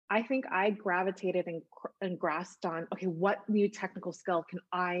I think I gravitated and grasped on, okay, what new technical skill can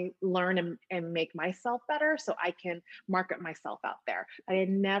I learn and make myself better so I can market myself out there. I had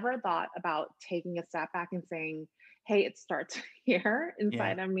never thought about taking a step back and saying, hey, it starts here Yeah.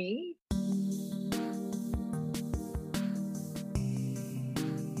 inside of me.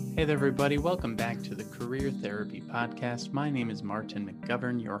 Hey there, everybody. Welcome back to the Career Therapy Podcast. My name is Martin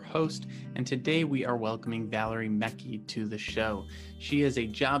McGovern, your host, and today we are welcoming Valerie Mecki to the show. She is a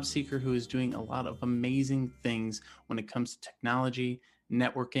job seeker who is doing a lot of amazing things when it comes to technology,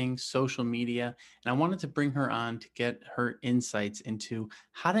 networking, social media, and I wanted to bring her on to get her insights into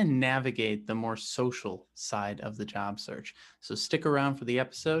how to navigate the more social side of the job search. So stick around for the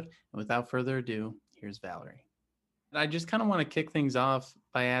episode, and without further ado, here's Valerie. I just kind of want to kick things off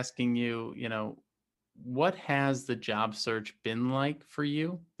by asking you, what has the job search been like for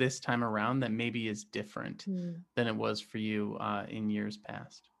you this time around that maybe is different than it was for you in years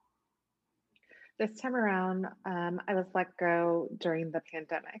past? This time around, I was let go during the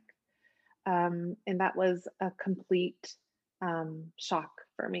pandemic. And that was a complete shock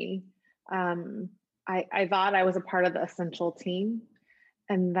for me. I thought I was a part of the essential team.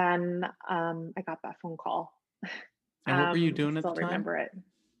 And then I got that phone call. And what were you I doing at the still time? remember it.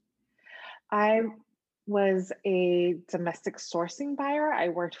 I was a domestic sourcing buyer. I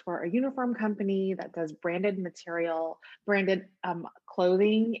worked for a uniform company that does branded material, branded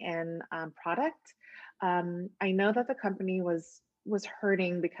clothing and product. I know that the company was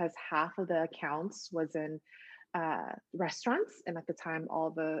hurting because half of the accounts was in restaurants, and at the time, all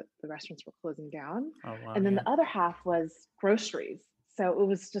the restaurants were closing down. Oh, wow. And then Yeah. the other half was groceries. So it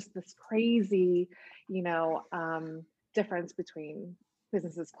was just this crazy, difference between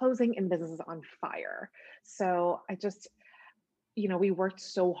businesses closing and businesses on fire. So I just, we worked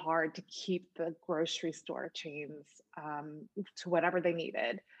so hard to keep the grocery store chains to whatever they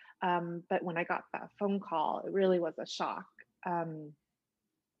needed. But when I got that phone call, it really was a shock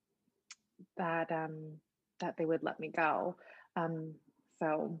that that they would let me go.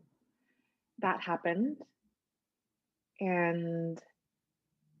 So that happened. And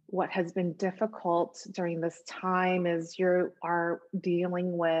what has been difficult during this time is you are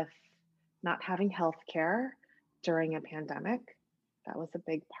dealing with not having health care during a pandemic. That was a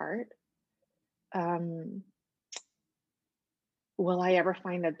big part. Will I ever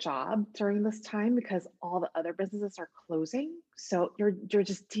find a job during this time because all the other businesses are closing? So you're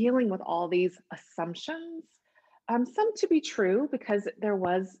just dealing with all these assumptions, some to be true because there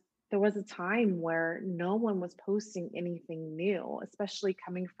was a time where no one was posting anything new, especially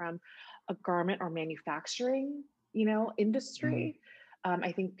coming from a garment or manufacturing, industry.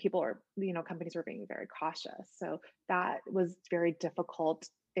 I think companies were being very cautious. So that was very difficult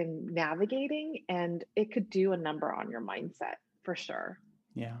in navigating, and it could do a number on your mindset for sure.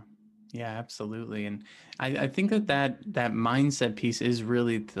 Yeah. Yeah, absolutely. And I think that mindset piece is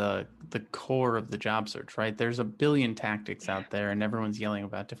really the core of the job search, right? There's a billion tactics Yeah. out there and everyone's yelling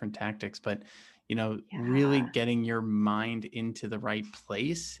about different tactics, but really Yeah. getting your mind into the right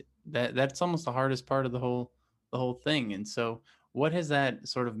place, that's almost the hardest part of the whole thing. And so what has that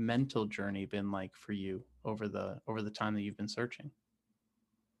sort of mental journey been like for you over the time that you've been searching?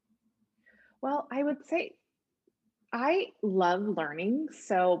 Well, I would say I love learning.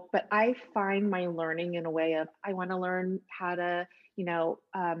 So, but I find my learning in a way of I want to learn how to, you know,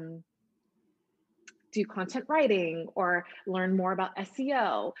 um, do content writing or learn more about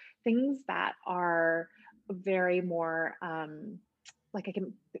SEO, things that are very more like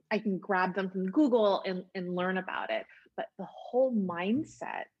I can grab them from Google and learn about it. But the whole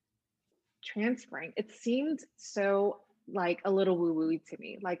mindset transferring, it seemed so like a little woo-woo to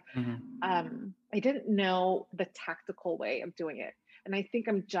me. Like Hmm. I didn't know the tactical way of doing it. And I think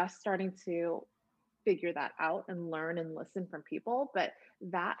I'm just starting to figure that out and learn and listen from people. But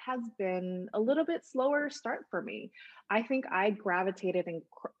that has been a little bit slower start for me. I think I gravitated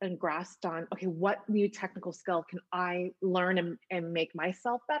and grasped on, okay, what new technical skill can I learn and make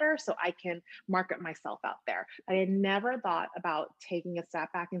myself better so I can market myself out there. I had never thought about taking a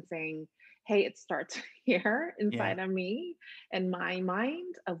step back and saying, hey, it starts here Yeah. inside of me and my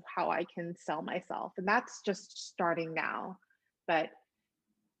mind of how I can sell myself. And that's just starting now. But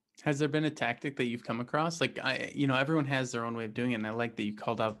Has there been a tactic that you've come across? Like everyone has their own way of doing it, and I like that you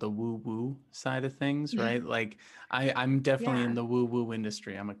called out the woo-woo side of things, right? Like I'm definitely in yeah, the woo-woo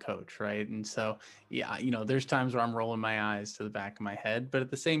industry. I'm a coach, right? And so yeah, there's times where I'm rolling my eyes to the back of my head, but at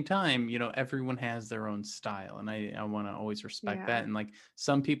the same time, everyone has their own style, and I want to always respect that. yeah. And like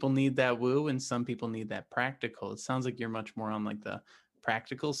some people need that woo, and some people need that practical. It sounds like you're much more on like the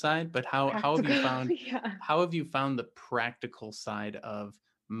practical side, but how have you Practical. found Yeah. the practical side of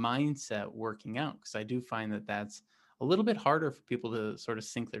mindset working out? Because I do find that that's a little bit harder for people to sort of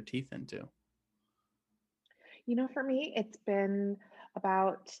sink their teeth into. For me, it's been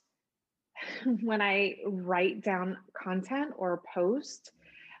about when I write down content or post,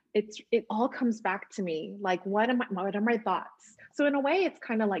 it all comes back to me. Like, what are my thoughts? So in a way, it's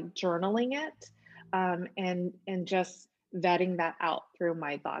kind of like journaling it, and just vetting that out through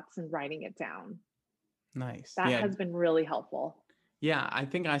my thoughts and writing it down. Nice. That Yeah. has been really helpful. Yeah, I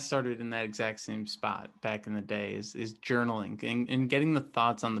think I started in that exact same spot back in the day is journaling and getting the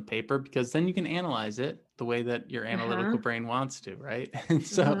thoughts on the paper, because then you can analyze it the way that your analytical Uh-huh. brain wants to, right? And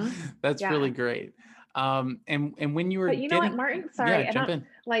so Mm-hmm. that's really Yeah. great. And when you were But you know what, getting, Martin? yeah, Sorry, jump in.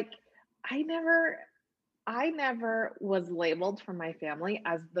 like I never I never was labeled from my family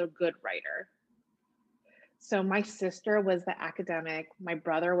as the good writer. So my sister was the academic, my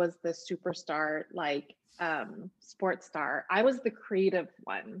brother was the superstar, like sports star. I was the creative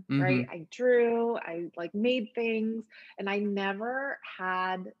one, right? Mm-hmm. I drew, I like made things, and I never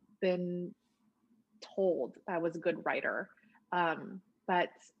had been told I was a good writer. But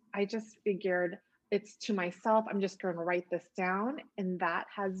I just figured it's to myself, I'm just going to write this down. And that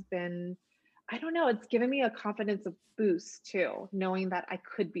has been, I don't know, it's given me a confidence of boost too, knowing that I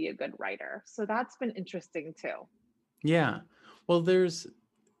could be a good writer. So that's been interesting too. Yeah. Well, there's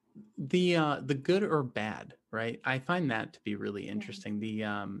the good or bad, right? I find that to be really Yeah. interesting.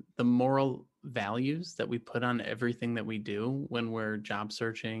 The moral values that we put on everything that we do when we're job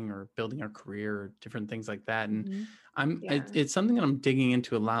searching or building our career or different things like that. And Hmm. it, Yeah. it's something that I'm digging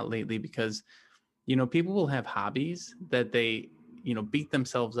into a lot lately, because people will have hobbies that they beat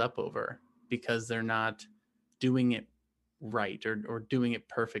themselves up over because they're not doing it right, or doing it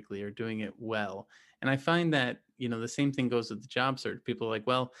perfectly, or doing it well. And I find that the same thing goes with the job search. People are like,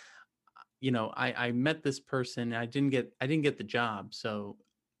 well, I met this person, I didn't get the job, so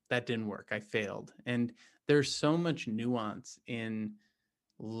that didn't work, I failed. And there's so much nuance in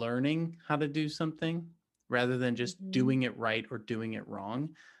learning how to do something rather than just Hmm. doing it right or doing it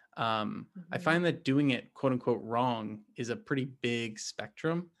wrong. I Hmm. find that doing it quote unquote wrong is a pretty big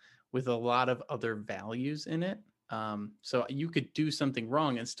spectrum with a lot of other values in it. So you could do something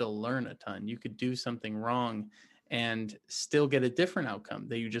wrong and still learn a ton. You could do something wrong and still get a different outcome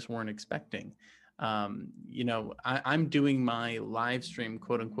that you just weren't expecting. I'm doing my live stream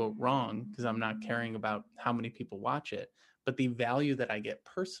quote unquote wrong because I'm not caring about how many people watch it, but the value that I get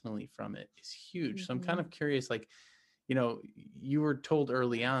personally from it is huge. So I'm kind Hmm. of curious, like, you were told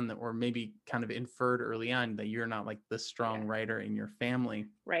early on that, or maybe kind of inferred early on, that you're not like the strong Yeah. writer in your family,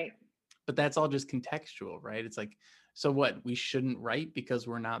 Right. but that's all just contextual, right? It's like, so what, we shouldn't write because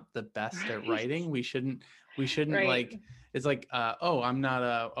we're not the best at Right. writing? We shouldn't Right. like, it's like, oh, I'm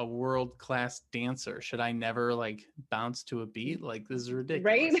not a world-class dancer. Should I never like bounce to a beat? Like, this is Right.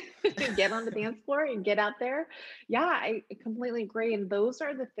 ridiculous. Get on the dance floor and get out there. Yeah, I completely agree. And those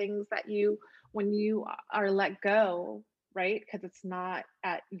are the things that when you are let go, right? Because it's not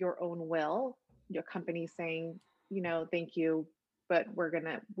at your own will, your company saying, thank you, but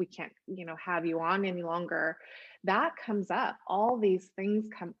we can't, have you on any longer. That comes up. All these things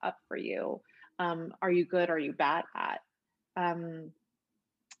come up for you. Are you good? Are you bad at? Um,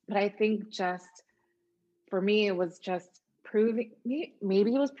 but I think just for me, it was just proving me,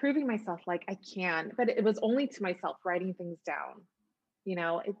 maybe it was proving myself like I can, but it was only to myself writing things down.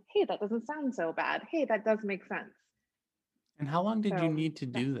 Hey, that doesn't sound so bad. Hey, that does make sense. And how long did you So need to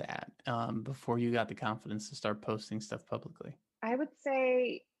that, do that before you got the confidence to start posting stuff publicly? I would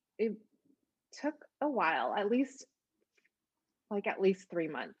say it took a while, at least 3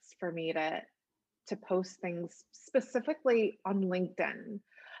 months for me to post things specifically on LinkedIn.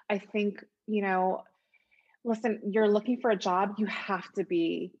 I think, listen, you're looking for a job, you have to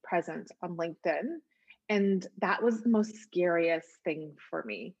be present on LinkedIn. And that was the most scariest thing for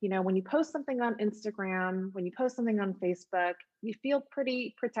me. When you post something on Instagram, when you post something on Facebook, you feel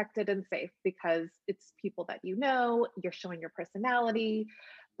pretty protected and safe because it's people that you're showing your personality.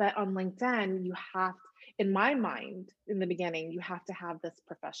 But on LinkedIn, in my mind, in the beginning, you have to have this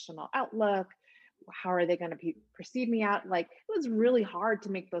professional outlook. How are they going to perceive me out? Like, it was really hard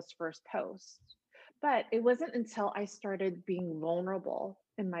to make those first posts. But it wasn't until I started being vulnerable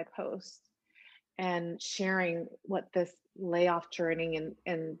in my posts and sharing what this layoff journey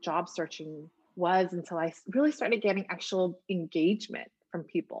and job searching was until I really started getting actual engagement from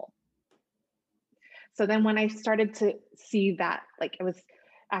people. So then when I started to see that, like, it was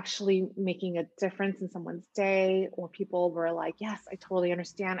actually making a difference in someone's day, or people were like, yes, I totally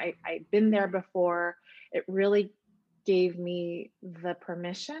understand. I've been there before. It really gave me the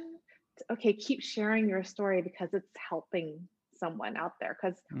permission to, okay, keep sharing your story because it's helping someone out there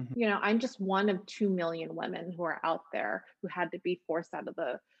because, Mhm. I'm just one of 2 million women who are out there who had to be forced out of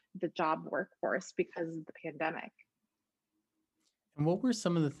the job workforce because of the pandemic. And what were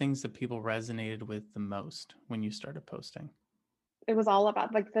some of the things that people resonated with the most when you started posting? It was all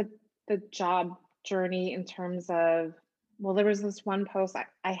about like the job journey in terms of, well, there was this one post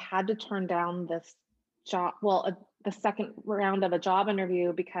I had to turn down this job, well, the second round of a job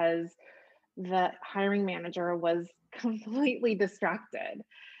interview because the hiring manager was completely distracted,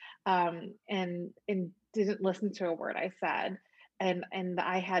 and didn't listen to a word I said. And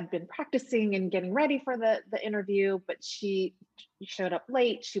I had been practicing and getting ready for the interview, but she showed up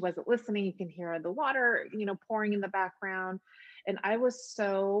late. She wasn't listening. You can hear the water, pouring in the background, and I was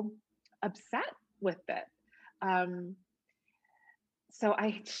so upset with it. Um, so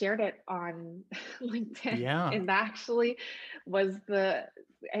I shared it on LinkedIn, Yeah. and that actually was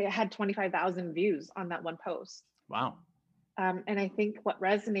I had 25,000 views on that one post. Wow. And I think what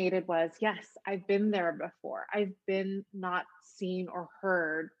resonated was, yes, I've been there before. I've been not seen or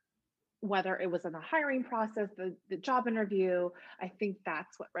heard, whether it was in the hiring process, the job interview. I think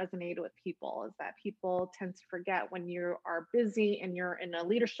that's what resonated with people, is that people tend to forget when you are busy and you're in a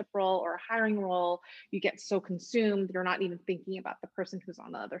leadership role or a hiring role, you get so consumed, you're not even thinking about the person who's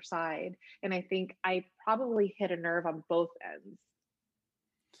on the other side. And I think I probably hit a nerve on both ends.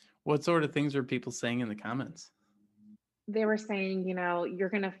 What sort of things were people saying in the comments? They were saying, you're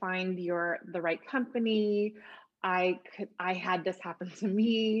going to find the right company. I had this happen to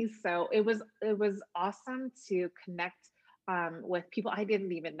me. So it was awesome to connect with people I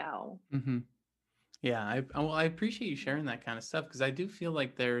didn't even know. Hmm. Yeah, I appreciate you sharing that kind of stuff because I do feel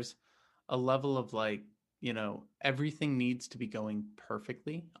like there's a level of like, everything needs to be going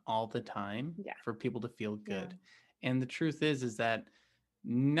perfectly all the time Yeah. for people to feel Yeah. good. And the truth is that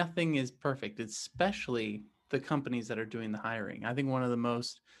nothing is perfect, especially the companies that are doing the hiring. I think one of the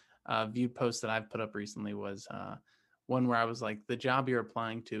most viewed posts that I've put up recently was one where I was like, the job you're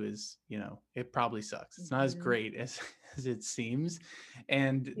applying to is, it probably sucks. It's not as Hmm. great as, as it seems.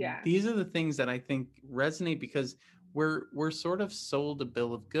 And Yeah. these are the things that I think resonate because we're sort of sold a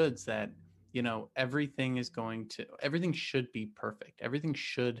bill of goods that, everything should be perfect. Everything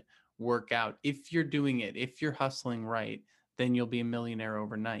should work out. If you're doing it, if you're hustling right, then you'll be a millionaire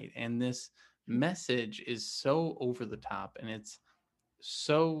overnight. And this message is so over the top and it's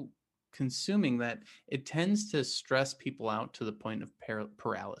so consuming that it tends to stress people out to the point of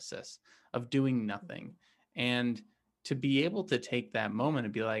paralysis, of doing nothing. And to be able to take that moment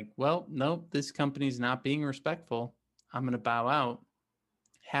and be like, well, nope, this company's not being respectful. I'm going to bow out.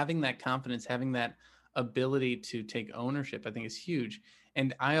 Having that confidence, having that ability to take ownership, I think is huge.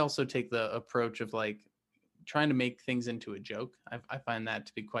 And I also take the approach of like, trying to make things into a joke. I find that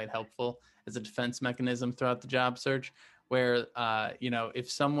to be quite helpful as a defense mechanism throughout the job search. Where,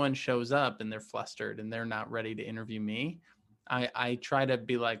 if someone shows up and they're flustered and they're not ready to interview me, I try to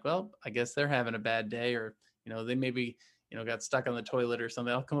be like, well, I guess they're having a bad day, or they maybe got stuck on the toilet or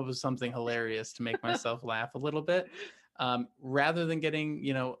something. I'll come up with something hilarious to make myself laugh a little bit, rather than getting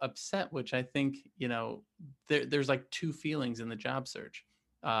upset. Which I think there's like two feelings in the job search: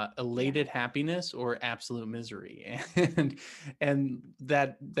 Yeah. elated happiness or absolute misery. And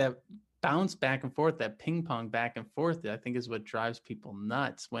that bounce back and forth, that ping pong back and forth, I think is what drives people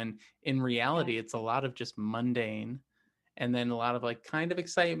nuts, when in Yes. reality it's a lot of just mundane, and then a lot of like kind of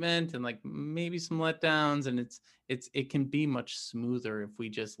excitement and like maybe some letdowns, and it can be much smoother if we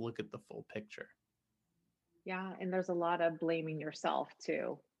just look at the full picture. Yeah. And there's a lot of blaming yourself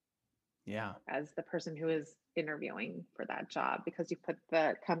too, Yeah. as the person who is interviewing for that job, because you put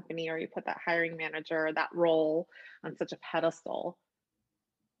the company or you put that hiring manager or that role on such a pedestal.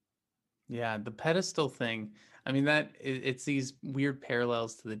 Yeah, the pedestal thing. I mean, it's these weird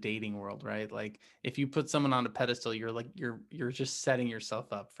parallels to the dating world, right? Like if you put someone on a pedestal, you're like you're just setting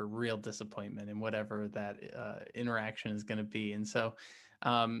yourself up for real disappointment in whatever that interaction is going to be. And so,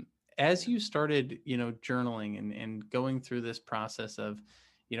 um, as Yeah. you started, journaling and going through this process of,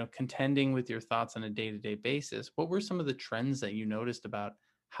 contending with your thoughts on a day-to-day basis, what were some of the trends that you noticed about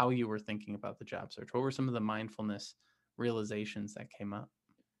how you were thinking about the job search? What were some of the mindfulness realizations that came up?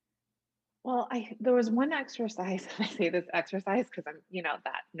 Well, there was one exercise, I say this exercise because I'm,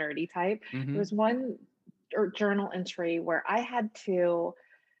 that nerdy type. There Mm-hmm. was one journal entry where I had to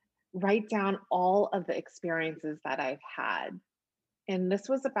write down all of the experiences that I've had. And this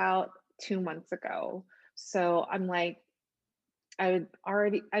was about 2 months ago. So I'm like,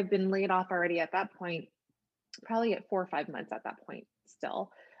 I've been laid off already at that point, probably at 4 or 5 months at that point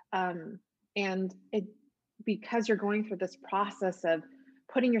still. Um, and because you're going through this process of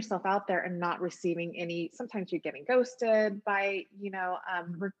putting yourself out there and not receiving any, sometimes you're getting ghosted by,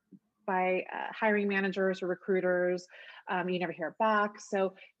 by hiring managers or recruiters. You never hear back.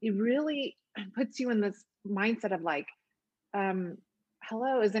 So it really puts you in this mindset of like, um,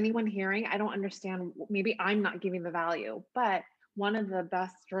 hello, is anyone hearing? I don't understand. Maybe I'm not giving the value. But one of the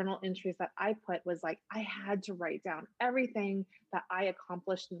best journal entries that I put was like, I had to write down everything that I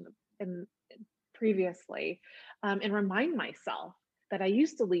accomplished in previously, and remind myself that I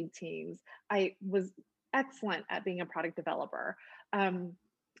used to lead teams. I was excellent at being a product developer. Um,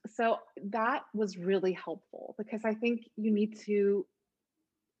 so that was really helpful because I think you need to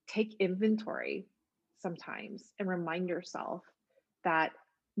take inventory sometimes and remind yourself that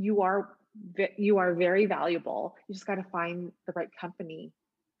you are you are very valuable. You just got to find the right company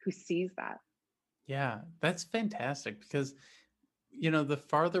who sees that. Yeah, that's fantastic because the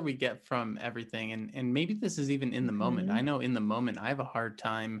farther we get from everything, and maybe this is even in the moment. I Mhm. know in the moment I have a hard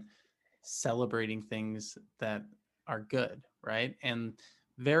time celebrating things that are good, right? And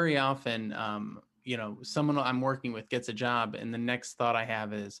very often, someone I'm working with gets a job, and the next thought I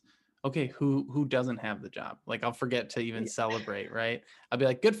have is, okay, who doesn't have the job? Like I'll forget to even Yeah. celebrate, right? I'll be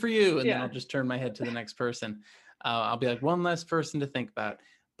like, good for you, and then I'll Yeah. just turn my head to the next person. I'll be like, one less person to think about.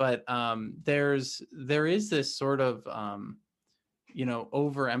 But there is this sort of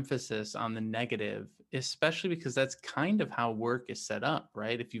overemphasis on the negative, especially because that's kind of how work is set up,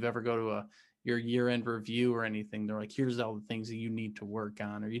 right? If you've ever go to your year-end review or anything, they're like, here's all the things that you need to work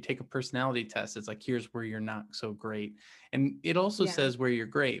on. Or you take a personality test, it's like, here's where you're not so great. And it also Yeah. says where you're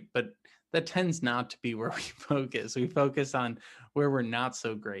great, but that tends not to be where we focus. We focus on where we're not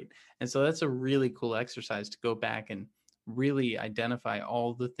so great. And so that's a really cool exercise to go back and really identify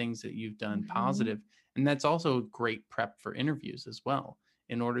all the things that you've done Mhm. positive. And that's also a great prep for interviews as well,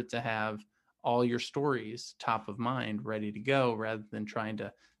 in order to have all your stories top of mind, ready to go, rather than trying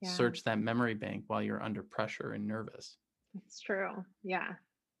to Yeah, search that memory bank while you're under pressure and nervous. it's true. Yeah.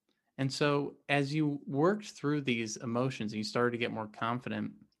 And so, as you worked through these emotions and you started to get more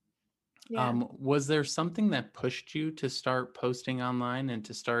confident, Yeah. was there something that pushed you to start posting online and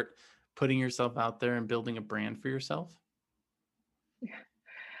to start putting yourself out there and building a brand for yourself?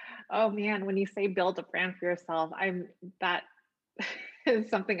 Oh man, when you say build a brand for yourself, that is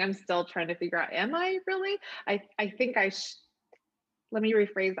something I'm still trying to figure out. Am I really? I think let me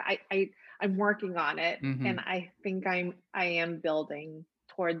rephrase. I'm working on it, and Mm-hmm. I think I am building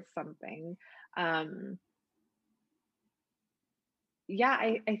towards something. Um, yeah,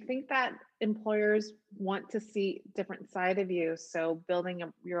 I think that employers want to see different side of you, so building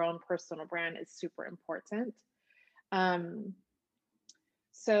your own personal brand is super important. Um,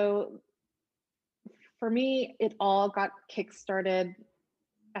 so for me, it all got kickstarted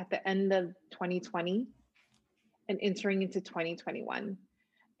at the end of 2020 and entering into 2021.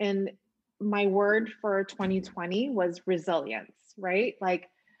 And my word for 2020 was resilience, right? Like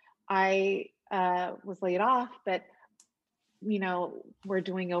I was laid off, but we're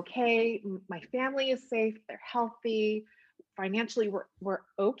doing okay. My family is safe, they're healthy, financially we're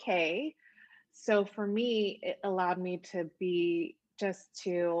okay. So for me, it allowed me to be just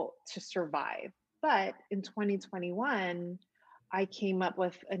to survive. But in 2021, I came up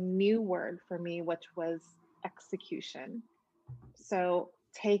with a new word for me, which was execution. So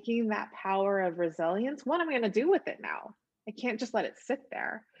taking that power of resilience, what am I going to do with it now? I can't just let it sit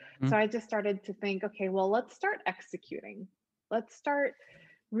there. So I just started to think, okay, well, let's start executing. Let's start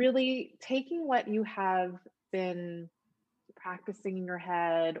really taking what you have been practicing in your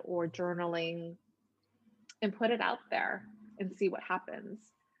head or journaling and put it out there and see what happens.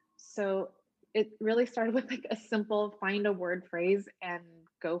 So it really started with like a simple find a word phrase and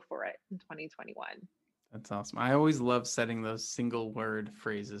go for it in 2021. That's awesome. I always love setting those single word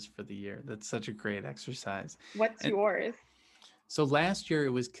phrases for the year. That's such a great exercise. What's And yours? so last year it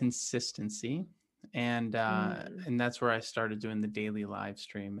was consistency, Mm, and that's where I started doing the daily live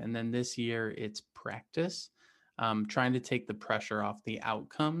stream. And then this year it's practice, trying to take the pressure off the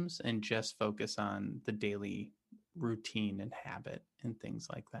outcomes and just focus on the daily routine and habit and things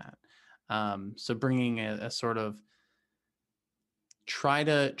like that. So bringing a sort of try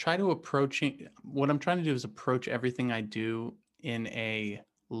to approaching what I'm trying to do is approach everything I do in a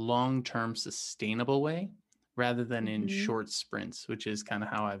long-term sustainable way rather than in hmm. short sprints, which is kind of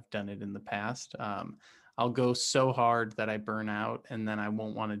how I've done it in the past. I'll go so hard that I burn out and then I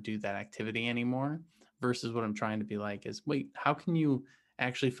won't want to do that activity anymore. Versus what I'm trying to be like is, wait, how can you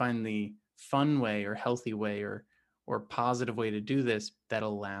actually find the fun way or healthy way or positive way to do this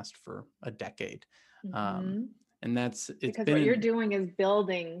that'll last for a decade? Um, Hmm. and it's Because been what you're an doing is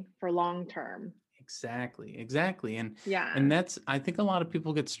building for long term. Exactly. And Yeah. that's, I think a lot of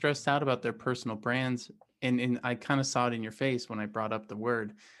people get stressed out about their personal brands. And I kind of saw it in your face when I brought up the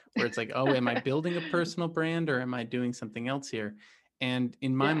word, where it's like, oh, am I building a personal brand or am I doing something else here? And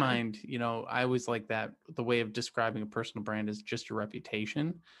in my Yeah. mind, I always like that the way of describing a personal brand is just your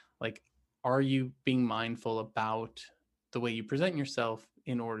reputation. Like, are you being mindful about the way you present yourself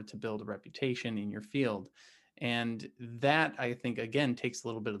in order to build a reputation in your field? And that, I think, again, takes a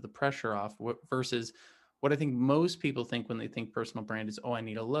little bit of the pressure off versus what I think most people think when they think personal brand is, oh, I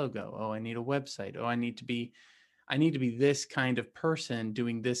need a logo, oh, I need a website, oh, I need to be this kind of person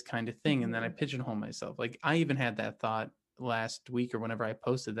doing this kind of thing. And then I Mhm. pigeonhole myself. Like, I even had that thought last week or whenever I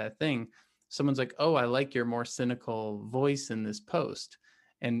posted that thing. Someone's like, oh, I like your more cynical voice in this post.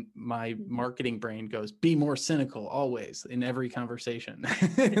 And my Mhm. marketing brain goes, be more cynical always in every conversation.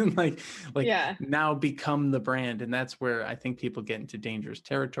 And like Yeah. now become the brand. And that's where I think people get into dangerous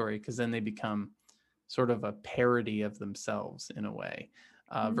territory, because then they become sort of a parody of themselves in a way,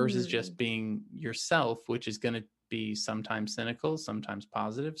 versus Mm. just being yourself, which is going to be sometimes cynical, sometimes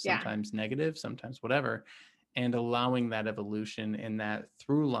positive, Yeah. sometimes negative, sometimes whatever, and allowing that evolution and that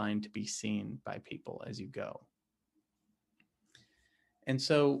through line to be seen by people as you go. And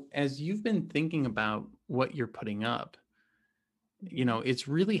so, as you've been thinking about what you're putting up, Mhm. it's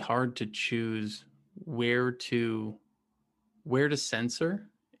really hard to choose where to where to censor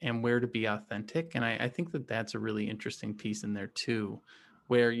and where to be authentic. And I think that that's a really interesting piece in there too,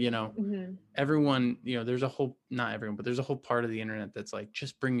 where Mhm. everyone, there's a whole, not everyone, but there's a whole part of the internet that's like,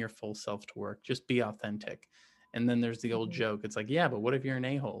 just bring your full self to work, just be authentic. And then there's the old Mhm. joke, it's like, yeah, but what if you're an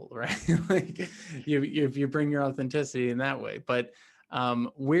a-hole, right? Like, if you bring your authenticity in that way. But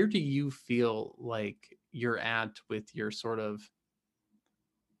where do you feel like you're at with your sort of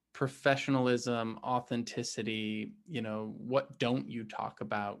professionalism, authenticity, what don't you talk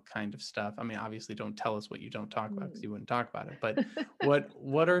about kind of stuff? I mean, obviously don't tell us what you don't talk about, because Mm. you wouldn't talk about it. But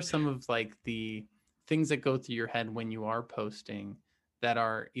what are some of like the things that go through your head when you are posting that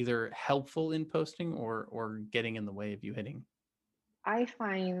are either helpful in posting or getting in the way of you hitting? I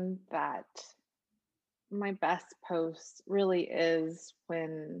find that my best post really is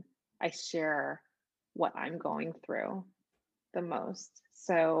when I share what I'm going through the most.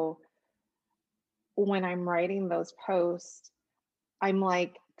 So when I'm writing those posts, I'm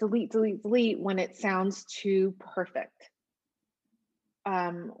like, delete, delete, delete when it sounds too perfect.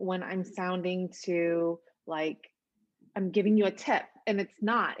 When I'm sounding too like I'm giving you a tip and it's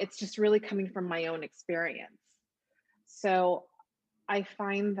not, it's just really coming from my own experience. So I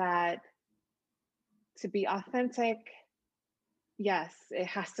find that to be authentic, yes, it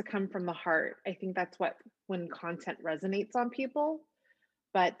has to come from the heart. I think that's what when content resonates on people,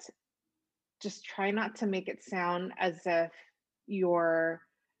 but just try not to make it sound as if you're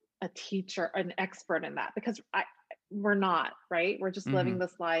a teacher, an expert in that, because we're not, right? We're just living Mm-hmm.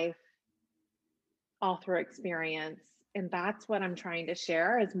 this life all through experience. And that's what I'm trying to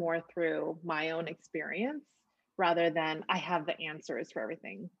share is more through my own experience rather than I have the answers for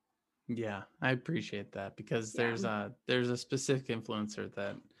everything. Yeah, I appreciate that, because Yeah. there's a specific influencer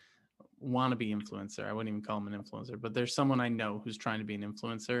that wannabe influencer. I wouldn't even call him an influencer, but there's someone I know who's trying to be an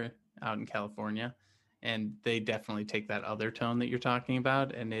influencer out in California, and they definitely take that other tone that you're talking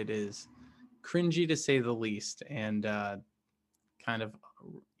about, and it is cringy to say the least, and kind of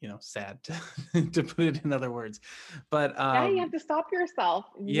sad to, to put it in other words. But Yeah, you have to stop yourself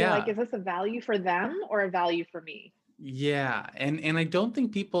and be like, yeah, is this a value for them or a value for me? yeah, and I don't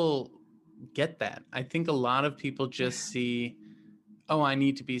think people get that. I think a lot of people just see, oh, I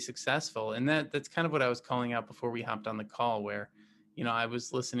need to be successful. And that's kind of what I was calling out before we hopped on the call, where, I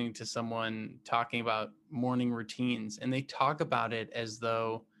was listening to someone talking about morning routines, and they talk about it as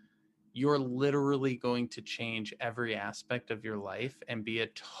though you're literally going to change every aspect of your life and be a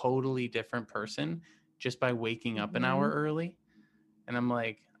totally different person just by waking up an hour Hmm. early. And I'm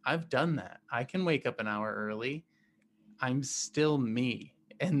like, I've done that. I can wake up an hour early. I'm still me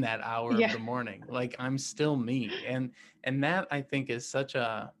in that hour of Yeah, the morning. Like, I'm still me. And that, I think, is such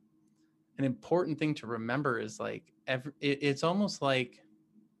an important thing to remember, is like it's almost like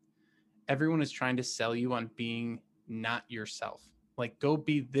everyone is trying to sell you on being not yourself. Like, go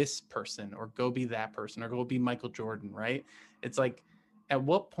be this person or go be that person or go be Michael Jordan, right? It's like, at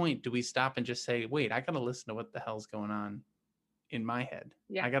what point do we stop and just say, wait, I got to listen to what the hell's going on in my head?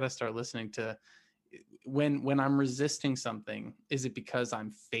 yeah, I got to start listening to, when I'm resisting something, is it because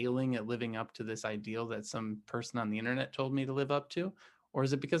I'm failing at living up to this ideal that some person on the internet told me to live up to, or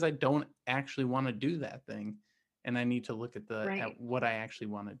is it because I don't actually want to do that thing and I need to look at right. what I actually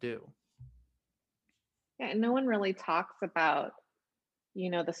want to do? Yeah, and no one really talks about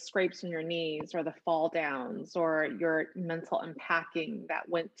the scrapes on your knees or the fall downs or your mental unpacking that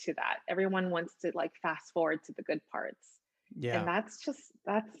went to that. Everyone wants to like fast forward to the good parts. And Yeah. that's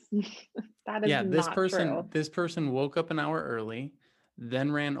that is Yeah, not true. this person woke up an hour early,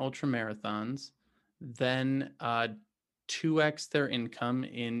 then ran ultra marathons, then 2x their income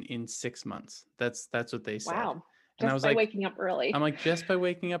in 6 months. That's what they said. Wow. And Just by waking up I'm early. like, just by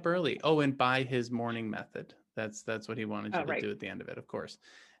waking up early. Oh, and by his morning method. That's what he wanted Oh, you to right. do at the end of it, of course.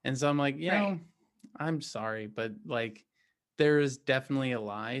 And so I'm like, Right. I'm sorry, but like there is definitely a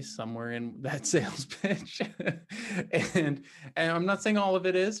lie somewhere in that sales pitch. and and I'm not saying all of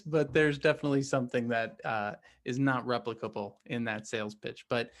it is, but there's definitely something that is not replicable in that sales pitch.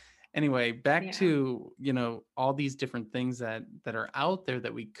 But anyway, back Yeah. to, all these different things that are out there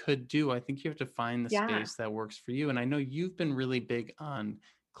that we could do. I think you have to find the Yeah. space that works for you. And I know you've been really big on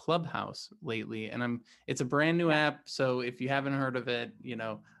Clubhouse lately, and it's a brand new Yeah. app. So if you haven't heard of it,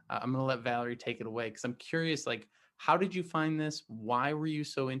 I'm going to let Valerie take it away, because I'm curious, like, how did you find this? Why were you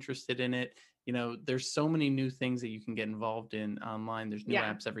so interested in it? There's so many new things that you can get involved in online. There's new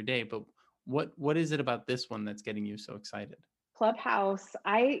Yeah. apps every day, but what is it about this one that's getting you so excited? Clubhouse,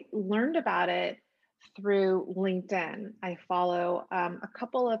 I learned about it through LinkedIn. I follow a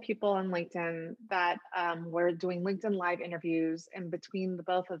couple of people on LinkedIn that were doing LinkedIn live interviews, and between the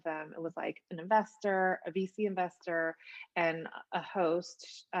both of them, it was like an investor, a VC investor, and a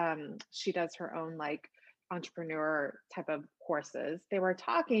host. She does her own like entrepreneur type of courses. They were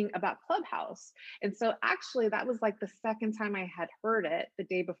talking about Clubhouse. And so actually that was like the second time I had heard it. The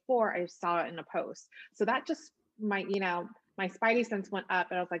day before I saw it in a post. So that just my spidey sense went up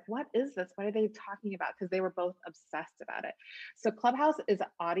and I was like, what is this? What are they talking about? Because they were both obsessed about it. So Clubhouse is an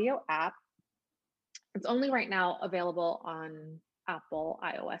audio app. It's only right now available on Apple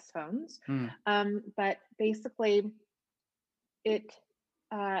iOS phones. Hmm. But basically, it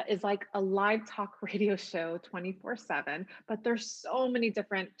is like a live talk radio show 24/7, but there's so many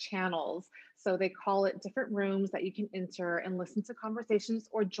different channels. So they call it different rooms that you can enter and listen to conversations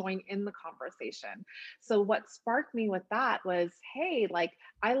or join in the conversation. So what sparked me with that was, hey, like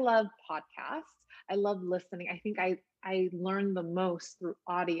I love podcasts. I love listening. I think I learn the most through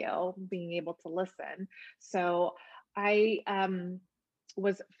audio, being able to listen. So I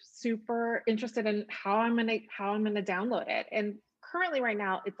was super interested in how I'm gonna download it. And currently right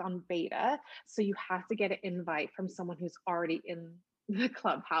now it's on beta. So you have to get an invite from someone who's already in the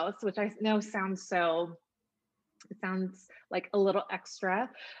clubhouse, which I know it sounds like a little extra,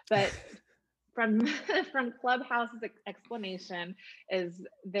 but from from Clubhouse's explanation is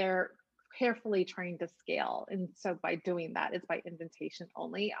they're carefully trying to scale. And so by doing that, it's by invitation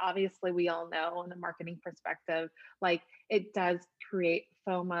only. Obviously, we all know in a marketing perspective, like it does create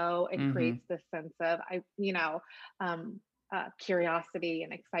FOMO. It Mm-hmm. creates this sense of um, curiosity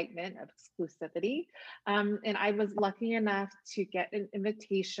and excitement of exclusivity. And I was lucky enough to get an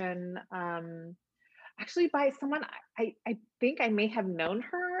invitation actually by someone I think I may have known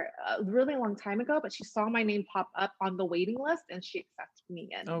her a really long time ago, but she saw my name pop up on the waiting list and she accepted me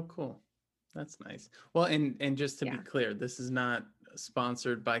in. Oh, cool. That's nice. Well, and just to be Yeah. clear, this is not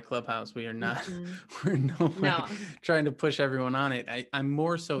sponsored by Clubhouse. We are not, Mm-mm. we're no way No, trying to push everyone on it. I'm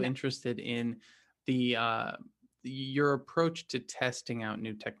more so no. interested in the your approach to testing out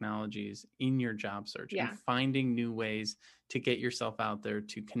new technologies in your job search and Yeah. finding new ways to get yourself out there,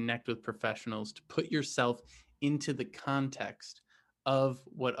 to connect with professionals, to put yourself into the context of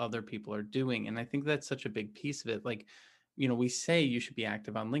what other people are doing. And I think that's such a big piece of it. Like, we say you should be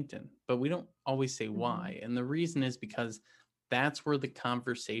active on LinkedIn, but we don't always say Mm-hmm. why. And the reason is because that's where the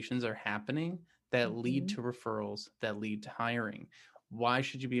conversations are happening that lead Mm-hmm. to referrals, that lead to hiring. Why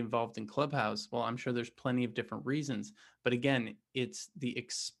should you be involved in Clubhouse? Well, I'm sure there's plenty of different reasons. But again, it's the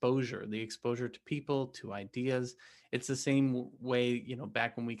exposure to people, to ideas. It's the same way,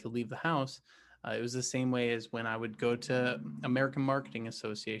 back when we could leave the house. It was the same way as when I would go to American Marketing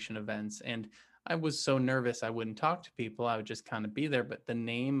Association events, and I was so nervous I wouldn't talk to people. I would just kind of be there. But the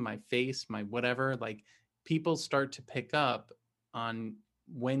name, my face, my whatever, like people start to pick up on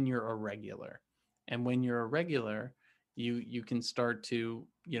when you're a regular. And when you're a regular, you can start to,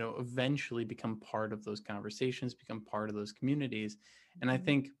 eventually become part of those conversations, become part of those communities. And I Mm-hmm.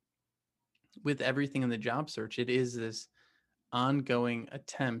 think with everything in the job search, it is this ongoing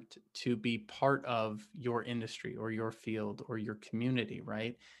attempt to be part of your industry or your field or your community,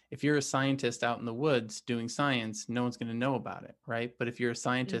 right? If you're a scientist out in the woods doing science, no one's going to know about it, right? But if you're a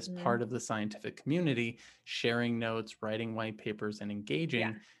scientist, Mm-hmm. part of the scientific community, sharing notes, writing white papers, and Yeah.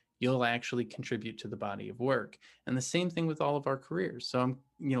 engaging, you'll actually contribute to the body of work. And the same thing with all of our careers. So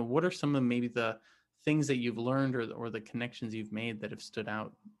what are some of maybe the things that you've learned or the connections you've made that have stood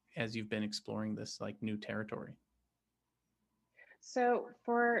out as you've been exploring this like new territory? So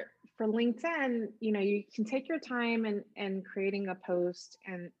for LinkedIn, you can take your time and creating a post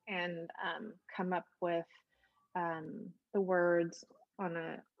and come up with the words on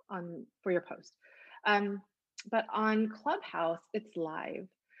a on for your post. Um, but on Clubhouse, it's live,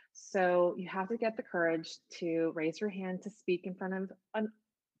 so you have to get the courage to raise your hand to speak in front of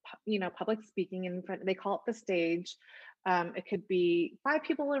public speaking in front. They call it the stage. It could be 5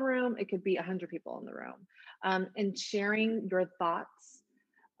 people in a room. It could be 100 people in the room, and sharing your thoughts.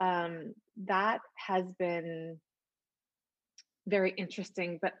 That has been very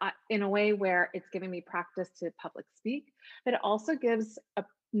interesting, but in a way where it's giving me practice to public speak, but it also gives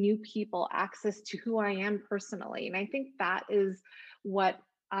new people access to who I am personally. And I think that is what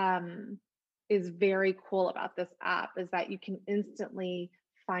is very cool about this app is that you can instantly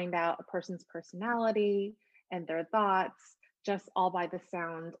find out a person's personality and their thoughts just all by the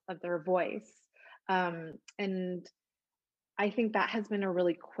sound of their voice. And I think that has been a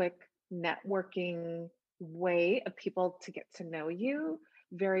really quick networking way of people to get to know you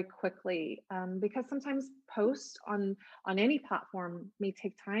very quickly, because sometimes posts on any platform may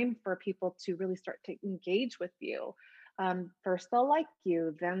take time for people to really start to engage with you. First they'll like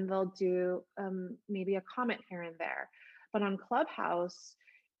you, then they'll do maybe a comment here and there, but on Clubhouse,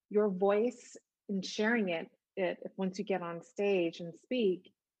 your voice and sharing it once you get on stage and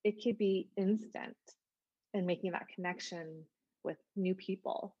speak, it could be instant and making that connection with new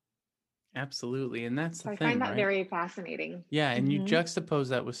people. Absolutely. And that's the So I find thing, that right? very fascinating. Yeah, and you Hmm. juxtapose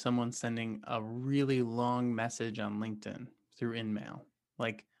that with someone sending a really long message on LinkedIn through InMail.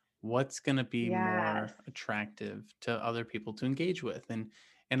 Like, what's going to be Yes. more attractive to other people to engage with? And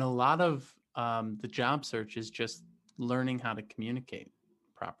a lot of the job search is just learning how to communicate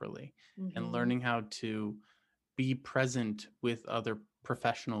properly and Hmm. learning how to be present with other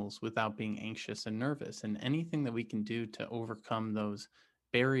professionals without being anxious and nervous. And anything that we can do to overcome those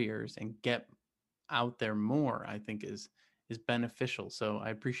barriers and get out there more, I think is beneficial. So I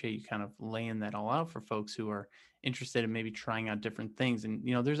appreciate you kind of laying that all out for folks who are interested in maybe trying out different things. And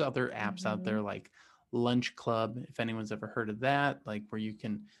there's other apps out there Hmm. like Lunch Club, if anyone's ever heard of that, like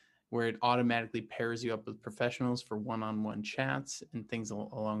where it automatically pairs you up with professionals for one-on-one chats and things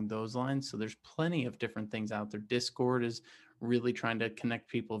along those lines. So there's plenty of different things out there. Discord is really trying to connect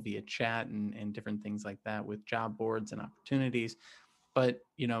people via chat and different things like that with job boards and opportunities. But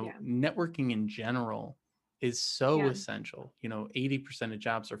Yeah. networking in general is so Yeah. essential. 80% of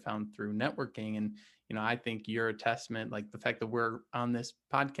jobs are found through networking. And I think you're a testament, like the fact that we're on this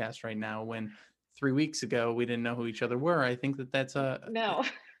podcast right now when 3 weeks ago we didn't know who each other were. I think that No.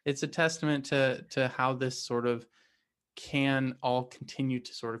 it's a testament to how this sort of can all continue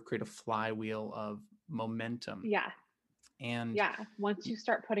to sort of create a flywheel of momentum. Yeah. And Yeah. Once you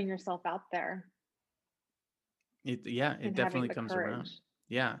start putting yourself out there it and having definitely the comes around. courage.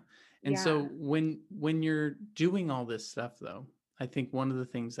 Yeah. And Yeah. so when you're doing all this stuff though, I think one of the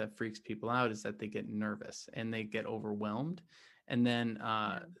things that freaks people out is that they get nervous and they get overwhelmed. And then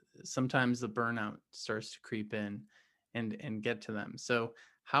Yeah. sometimes the burnout starts to creep in and get to them. So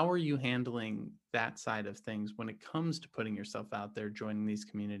how are you handling that side of things when it comes to putting yourself out there, joining these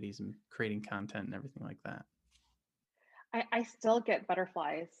communities and creating content and everything like that? I still get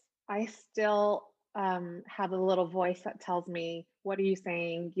butterflies. I still have a little voice that tells me, what are you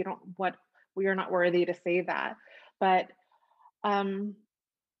saying? You don't, what, we are not worthy to say that. But um,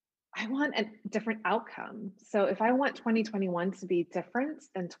 I want a different outcome. So if I want 2021 to be different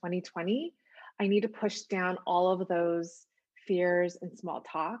than 2020, I need to push down all of those fears and small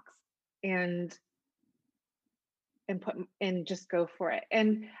talks and put and just go for it.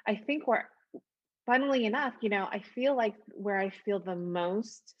 And I think where funnily enough, I feel like where I feel the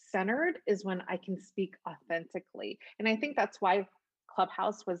most centered is when I can speak authentically. And I think that's why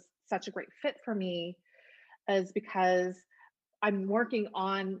Clubhouse was such a great fit for me, is because I'm working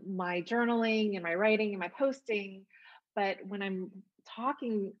on my journaling and my writing and my posting. But when I'm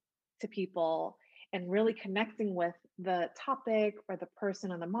talking to people and really connecting with the topic or the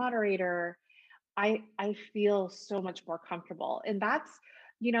person or the moderator, I feel so much more comfortable. And that's,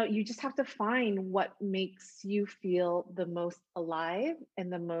 you just have to find what makes you feel the most alive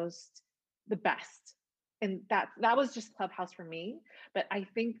and the best. And that was just Clubhouse for me. But I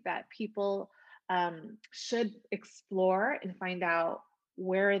think that people should explore and find out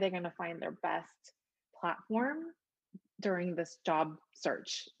where are they going to find their best platform during this job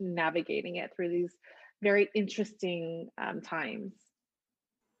search, navigating it through these very interesting times.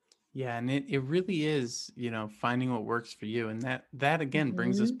 Yeah, and it really is, finding what works for you. And that again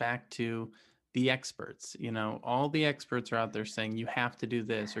brings us Hmm. back to the experts, all the experts are out there saying you have to do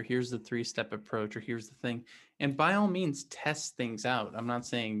this, or here's the 3-step approach, or here's the thing. And by all means, test things out. I'm not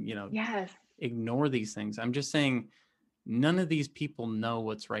saying, Yes. ignore these things. I'm just saying none of these people know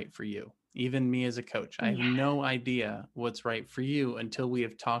what's right for you. Even me as a coach, I have Yeah. no idea what's right for you until we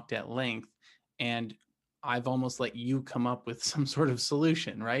have talked at length. And I've almost let you come up with some sort of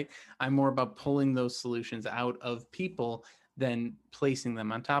solution, right? I'm more about pulling those solutions out of people than placing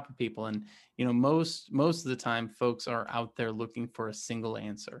them on top of people. And, most of the time, folks are out there looking for a single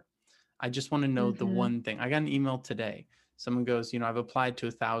answer. I just want to know the Mm-hmm. one thing. I got an email today. Someone goes, I've applied to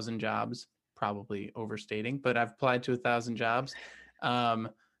 1,000 jobs, probably overstating, but I've applied to 1,000 jobs. And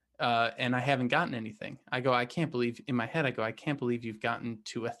I haven't gotten anything. I can't believe, in my head, I can't believe you've gotten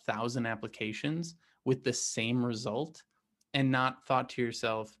to 1,000 applications with the same result and not thought to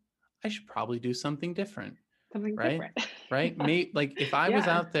yourself, I should probably do something different. Something Right. different. Right. Like if I was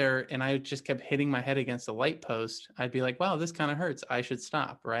Yeah. out there and I just kept hitting my head against a light post, I'd be like, wow, this kind of hurts. I should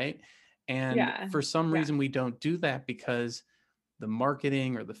stop. Right. And Yeah. for some Yeah. reason, we don't do that because the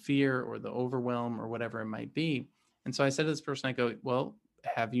marketing or the fear or the overwhelm or whatever it might be. And so I said to this person, I go, well,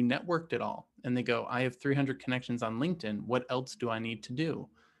 have you networked at all? And they go, I have 300 connections on LinkedIn. What else do I need to do?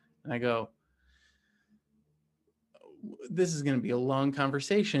 And I go, this is going to be a long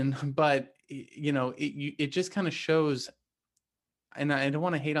conversation, but it just kind of shows, and I don't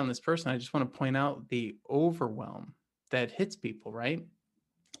want to hate on this person. I just want to point out the overwhelm that hits people, right?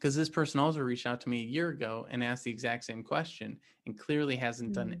 Because this person also reached out to me a year ago and asked the exact same question and clearly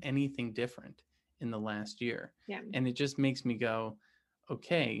hasn't done Mm. anything different in the last year. Yeah. And it just makes me go,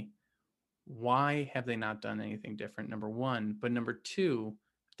 okay, why have they not done anything different? Number one. But number two,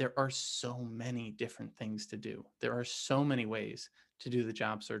 there are so many different things to do. There are so many ways to do the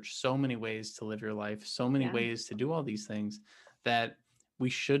job search, so many ways to live your life, so many Yeah. ways to do all these things that we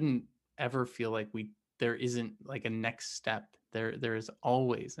shouldn't ever feel like there isn't like a next step. There is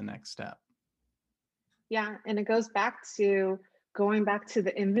always a next step. Yeah. And it goes back to going back to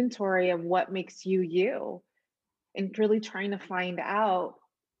the inventory of what makes you you, and really trying to find out,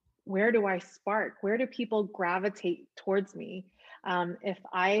 where do I spark? Where do people gravitate towards me? If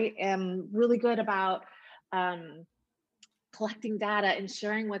I am really good about um, collecting data and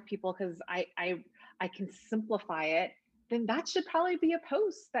sharing with people because I can simplify it, then that should probably be a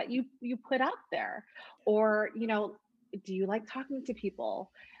post that you put out there. Or, do you like talking to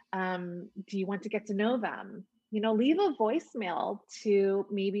people? Do you want to get to know them? Leave a voicemail to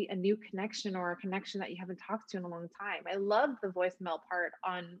maybe a new connection or a connection that you haven't talked to in a long time. I love the voicemail part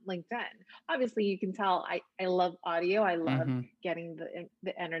on LinkedIn. Obviously, you can tell I love audio. I love Mm-hmm. getting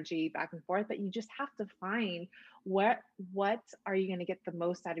the energy back and forth, but you just have to find what what are you going to get the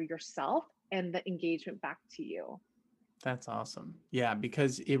most out of yourself and the engagement back to you. That's awesome. Yeah,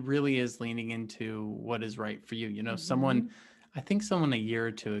 because it really is leaning into what is right for you. Mm-hmm. I think someone a year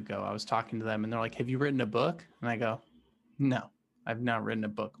or two ago, I was talking to them and they're like, have you written a book? And I go, no, I've not written a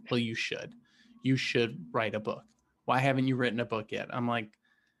book. Well, you should. You should write a book. Why haven't you written a book yet? I'm like,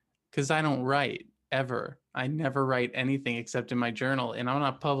 because I don't write ever. I never write anything except in my journal, and I'm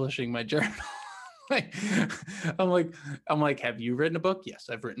not publishing my journal. like, I'm like, have you written a book? Yes,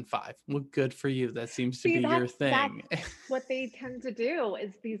 I've written 5. Well, good for you. That seems to See, be your that's thing. what they tend to do,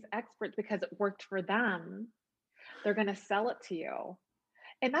 is these experts, because it worked for them, they're going to sell it to you.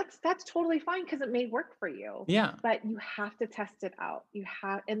 And that's totally fine because it may work for you, Yeah. but you have to test it out. You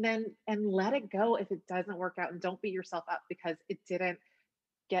have, and let it go if it doesn't work out, and don't beat yourself up because it didn't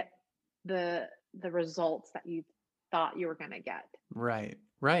get the results that you thought you were going to get. Right.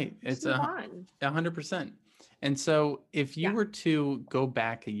 Right. Just It's move on. 100%. And so, if you Yeah. were to go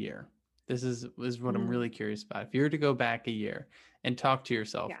back a year, this is what I'm Mm, really curious about. If you were to go back a year and talk to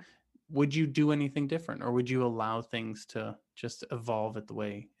yourself, yeah. would you do anything different, or would you allow things to just evolve at the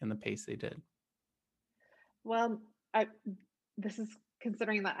way and the pace they did? Well, I this is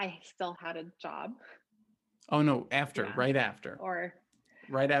considering that I still had a job. Oh no, after, Yeah. right after, Or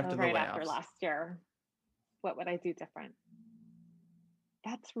right after the right after layoffs. last year, what would I do different?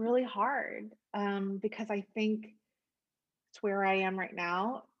 That's really hard, because I think to where I am right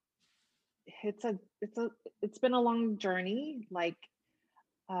now, it's a it's a it's been a long journey, like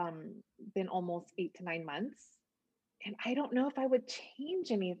um, been almost 8 to 9 months, and I don't know if I would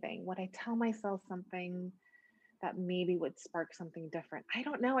change anything. Would I tell myself something that maybe would spark something different? I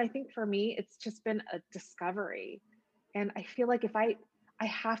don't know. I think for me, it's just been a discovery, and I feel like if I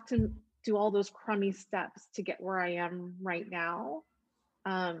have to do all those crummy steps to get where I am right now,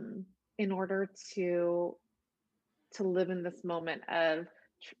 um, in order to live in this moment of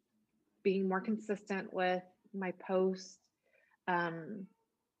being more consistent with my posts, um,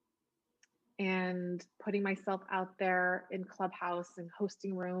 and putting myself out there in Clubhouse and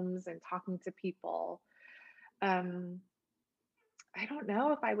hosting rooms and talking to people. Um, I don't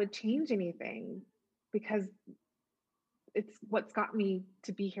know if I would change anything because it's what's got me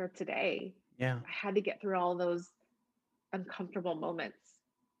to be here today. Yeah. I had to get through all those uncomfortable moments.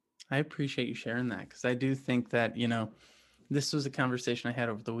 I appreciate you sharing that, because I do think that, this was a conversation I had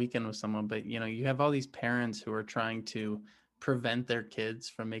over the weekend with someone, but you have all these parents who are trying to prevent their kids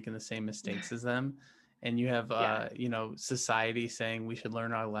from making the same mistakes as them. And you have, Yeah, society saying we should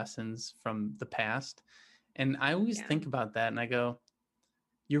learn our lessons from the past. And I always yeah. think about that and I go,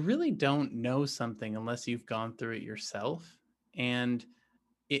 you really don't know something unless you've gone through it yourself. And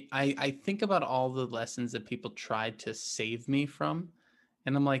I think about all the lessons that people tried to save me from.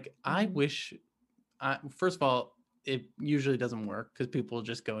 And I'm like, I Hmm. wish, first of all, it usually doesn't work because people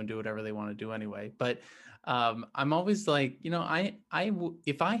just go and do whatever they want to do anyway. But I'm always like,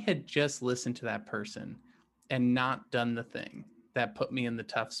 if I had just listened to that person and not done the thing that put me in the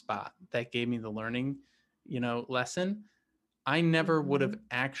tough spot, that gave me the learning, lesson, I never would have Hmm.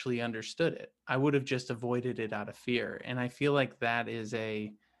 actually understood it. I would have just avoided it out of fear. And I feel like that is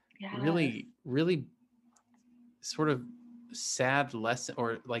a Yes. really, really sort of sad lesson,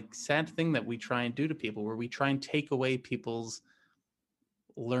 or like sad thing that we try and do to people, where we try and take away people's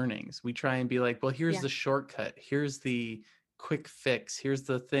learnings. We try and be like, well, here's Yeah. the shortcut, here's the quick fix, here's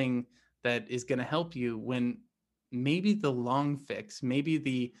the thing that is going to help you, when maybe the long fix, maybe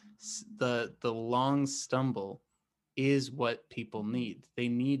the long stumble is what people Hmm. need. They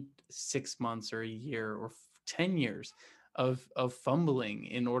need 6 months or a year or 10 years of fumbling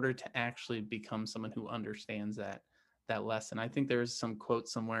in order to actually become someone who understands that lesson. I think there's some quote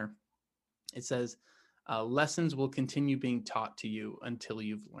somewhere. It says, lessons will continue being taught to you until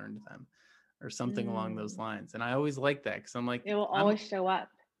you've learned them, or something along those Mm. lines. And I always like that, because I'm like, It will always show up.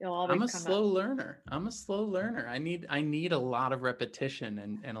 It will I'm always a come up. slow learner. I'm a slow learner. I need a lot of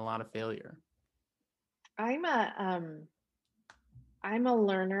repetition and a lot of failure. I'm a um I'm a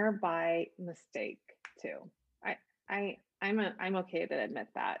learner by mistake too. I I'm okay to admit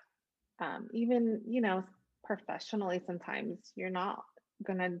that. Even, professionally sometimes you're not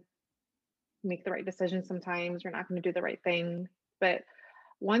gonna make the right decision sometimes, you're not gonna do the right thing. But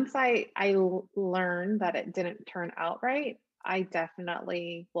once learn that it didn't turn out right, I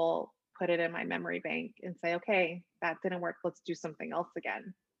definitely will put it in my memory bank and say, okay, that didn't work. Let's do something else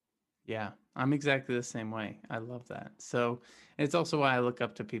again. Yeah, I'm exactly the same way. I love that. So it's also why I look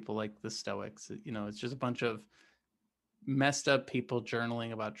up to people like the Stoics. It's just a bunch of messed up people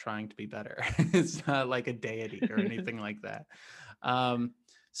journaling about trying to be better. It's not like a deity or anything like that. Um,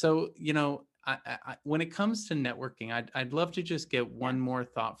 so, when it comes to networking, I'd love to just get Yeah. one more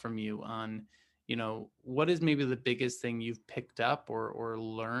thought from you on, what is maybe the biggest thing you've picked up or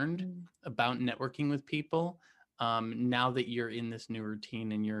learned Mm. about networking with people, now that you're in this new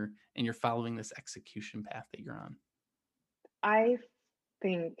routine and you're following this execution path that you're on. I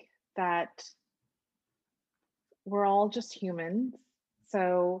think that we're all just humans.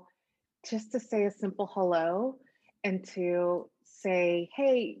 So just to say a simple hello and to say,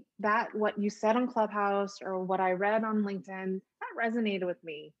 hey, that what you said on Clubhouse or what I read on LinkedIn, that resonated with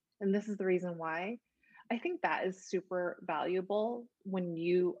me. And this is the reason why. I think that is super valuable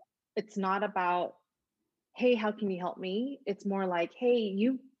it's not about, hey, how can you help me? It's more like, hey,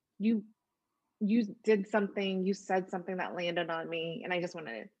 you, you did something, you said something that landed on me, and I just want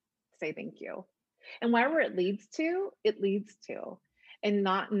to say thank you. And wherever it leads to, it leads to. And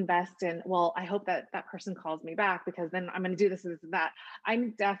not invest in, well, I hope that that person calls me back because then I'm going to do this and this and that.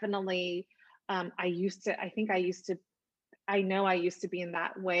 I'm definitely, I know I used to be in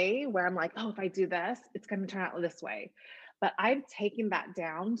that way where I'm like, oh, if I do this, it's going to turn out this way. But I've taken that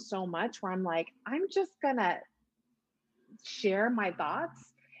down so much where I'm like, I'm just going to share my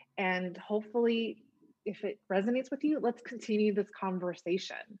thoughts, and hopefully if it resonates with you, let's continue this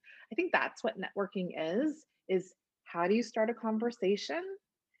conversation. I think that's what networking is how do you start a conversation,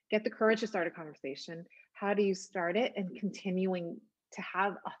 get the courage to start a conversation, how do you start it, and continuing to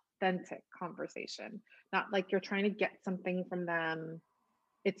have authentic conversation, not like you're trying to get something from them.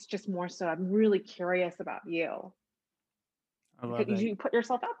 It's just more so I'm really curious about you I love because it. you put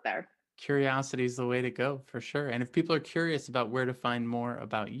yourself out there. Curiosity is the way to go, for sure. And if people are curious about where to find more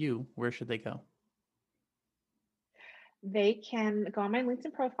about you, where should they go? They can go on my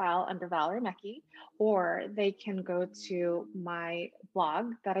LinkedIn profile under Valerie Mecki, or they can go to my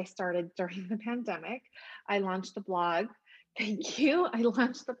blog that I started during the pandemic. I launched a blog Thank you. I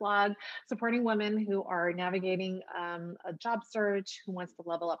launched the blog supporting women who are navigating a job search, who wants to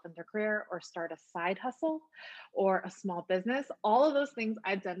level up in their career or start a side hustle or a small business. All of those things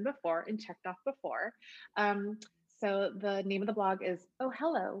I've done before and checked off before. Um, so the name of the blog is Oh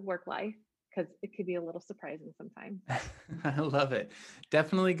Hello Work Life, because it could be a little surprising sometimes. I love it.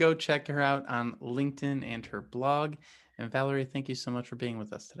 Definitely go check her out on LinkedIn and her blog. And Valerie, thank you so much for being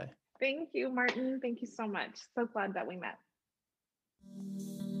with us today. Thank you, Martin. Thank you so much. So glad that we met.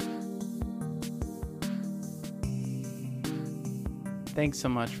 Thanks so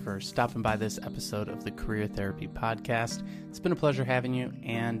much for stopping by this episode of the Career Therapy Podcast. It's been a pleasure having you.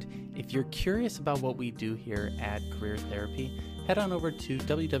 And if you're curious about what we do here at Career Therapy, head on over to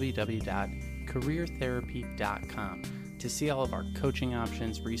www.careertherapy.com to see all of our coaching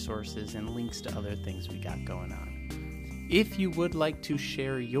options, resources, and links to other things we got going on. If you would like to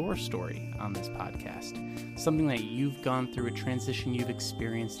share your story on this podcast, something that you've gone through, a transition you've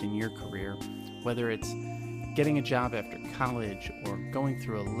experienced in your career, whether it's getting a job after college or going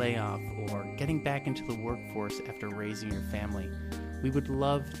through a layoff or getting back into the workforce after raising your family, we would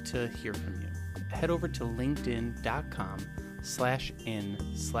love to hear from you. Head over to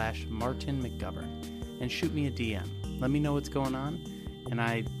linkedin.com/in/Martin McGovern and shoot me a DM. Let me know what's going on, and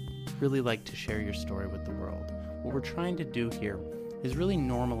I'd really like to share your story with the world. What we're trying to do here is really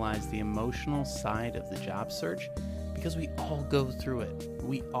normalize the emotional side of the job search because we all go through it.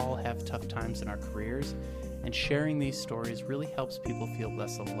 We all have tough times in our careers, and sharing these stories really helps people feel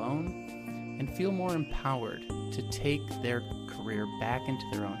less alone and feel more empowered to take their career back into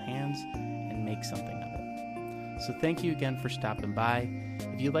their own hands and make something of it. So thank you again for stopping by.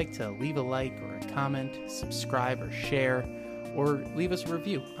 If you'd like to leave a like or a comment, subscribe or share, or leave us a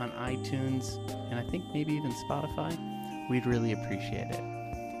review on iTunes, and I think maybe even Spotify, we'd really appreciate it.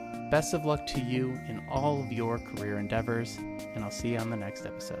 Best of luck to you in all of your career endeavors, and I'll see you on the next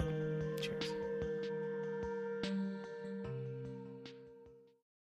episode. Cheers.